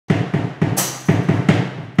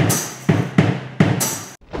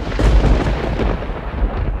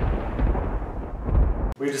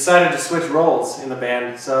We decided to switch roles in the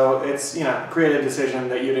band, so it's, you know, creative decision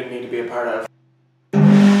that you didn't need to be a part of.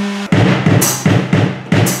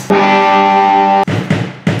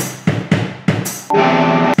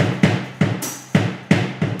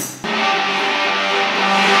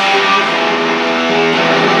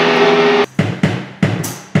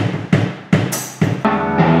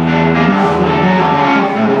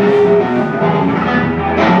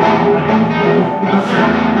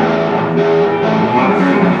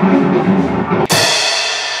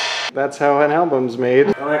 That's how an album's made.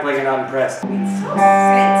 Don't act like you're not impressed. It's so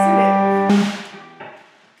sensitive.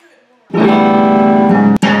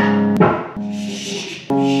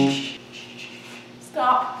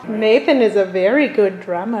 Stop. Nathan is a very good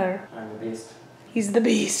drummer. I'm the beast. He's the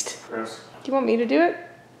beast. Gross. Do you want me to do it?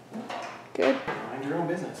 Good. Mind your own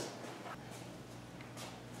business.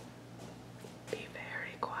 Be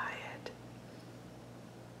very quiet.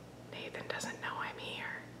 Nathan doesn't know I'm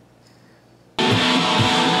here.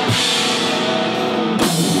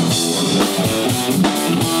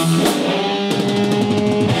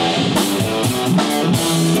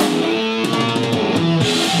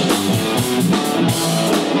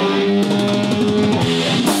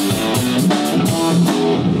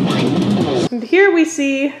 And here we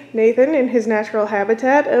see Nathan in his natural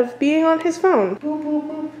habitat of being on his phone.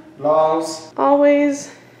 Lols.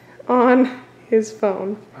 Always on his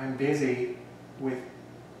phone. I'm busy with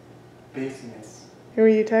business. Who are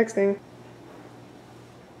you texting?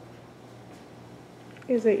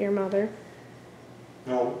 Is it your mother?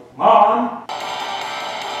 No. Mom!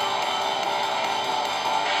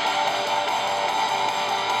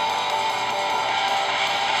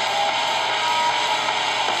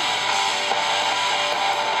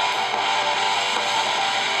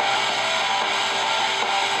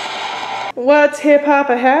 What's hip-hop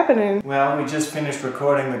happening? Well, we just finished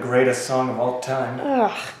recording the greatest song of all time.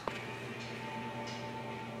 Ugh.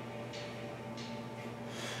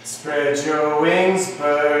 Spread your wings,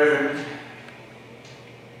 bird.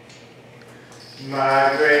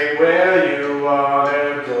 Migrate where you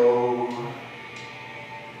wanna go.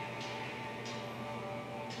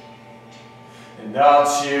 And I'll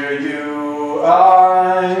cheer you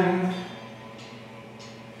on.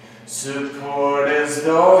 Support as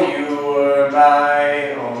though you were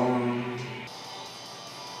my own.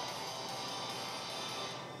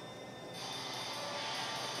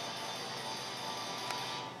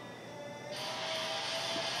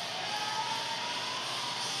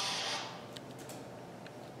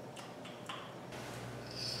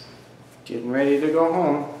 Getting ready to go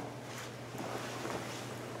home.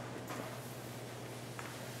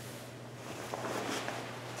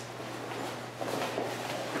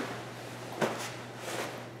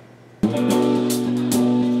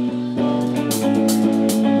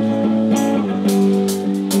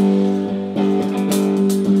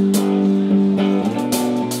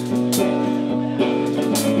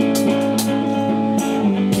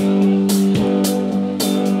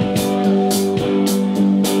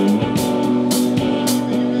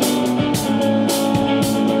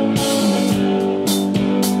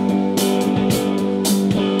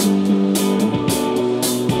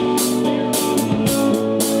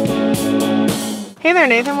 Hey there,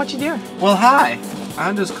 Nathan. What you doing? Well, hi.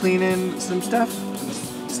 I'm just cleaning some stuff.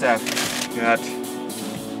 Got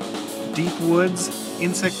Deep Woods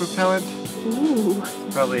insect repellent. Ooh.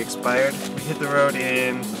 Probably expired. We hit the road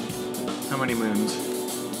in how many moons?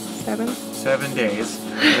 7. 7 days.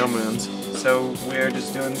 No moons. So we're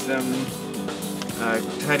just doing some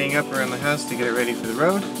tidying up around the house to get it ready for the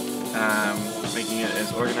road. Making it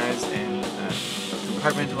as organized and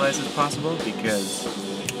compartmentalized as possible because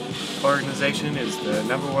organization is the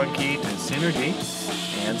 #1 key to synergy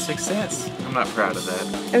and success. I'm not proud of that.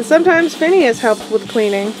 And sometimes Phineas helps with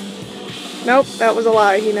cleaning. Nope, that was a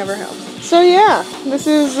lie. He never helps. So yeah, this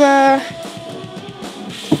is the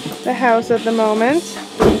house at the moment.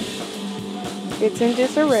 It's in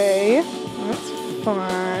disarray. That's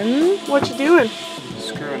fun. What you doing?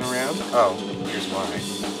 Screwing around. Oh, here's why.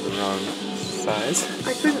 The wrong size.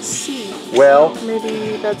 I couldn't see. Well,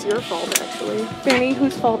 Maybe that's your fault, actually. Fanny,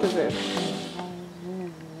 whose fault is it?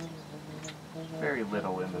 very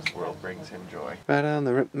little in this world brings him joy. Right on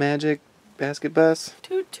the magic basket bus.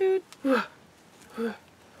 Toot toot.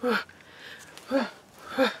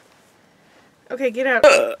 Okay, get out.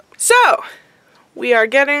 So, we are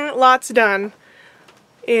getting lots done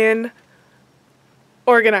in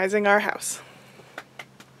organizing our house.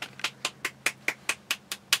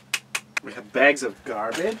 We have bags of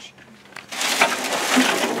garbage.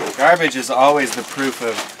 Garbage is always the proof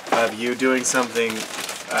of you doing something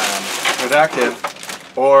productive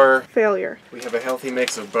or failure. We have a healthy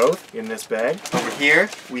mix of both in this bag. Over here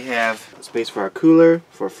we have space for our cooler,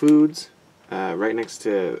 for foods, right next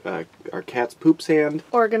to our cat's poop sand.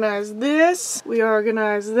 Organize this. We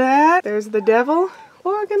organize that. There's the devil.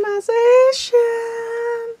 Organization.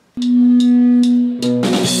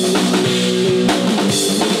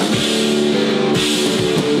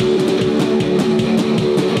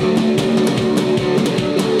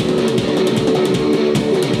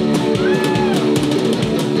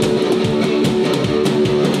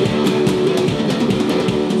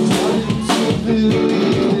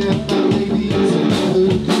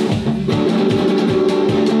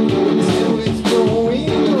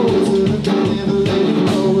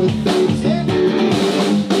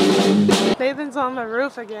 Nathan's on the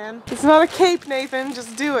roof again. It's not a cape, Nathan.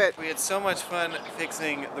 Just do it. We had so much fun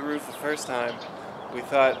fixing the roof the first time, we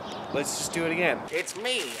thought, let's just do it again. It's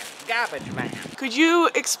me, Garbage Man. Could you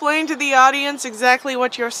explain to the audience exactly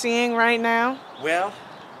what you're seeing right now? Well,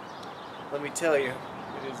 let me tell you,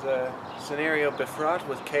 it is a scenario befraught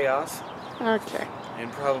with chaos Okay.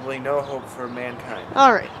 and probably no hope for mankind.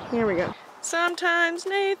 Alright, here we go. Sometimes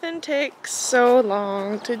Nathan takes so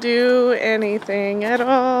long to do anything at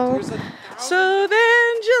all. So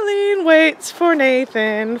then Jolene waits for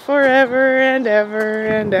Nathan forever and ever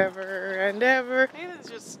and ever and ever. Nathan's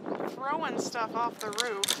just throwing stuff off the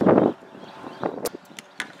roof.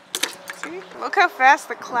 See? Look how fast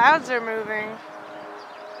the clouds are moving.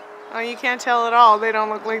 Oh, you can't tell at all. They don't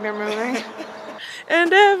look like they're moving.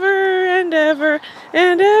 And ever and ever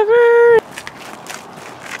and ever.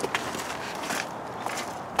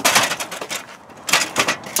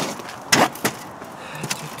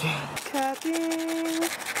 Cutting.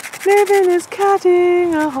 Nathan is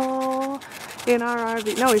cutting a hole in our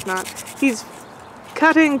RV. No, he's not. He's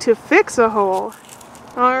cutting to fix a hole.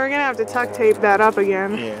 Oh, we're gonna have to tuck tape that up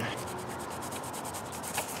again. Yeah.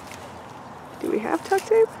 Do we have tuck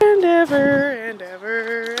tape? And ever and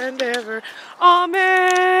ever and ever.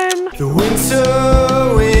 Amen. The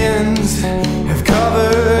winter winds have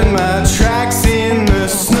covered my tracks in the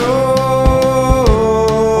snow.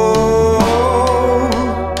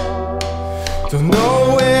 Don't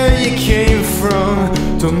know where you came from,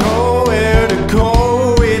 don't know where to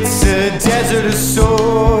go. It's a desert of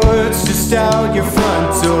sorts, just out your front.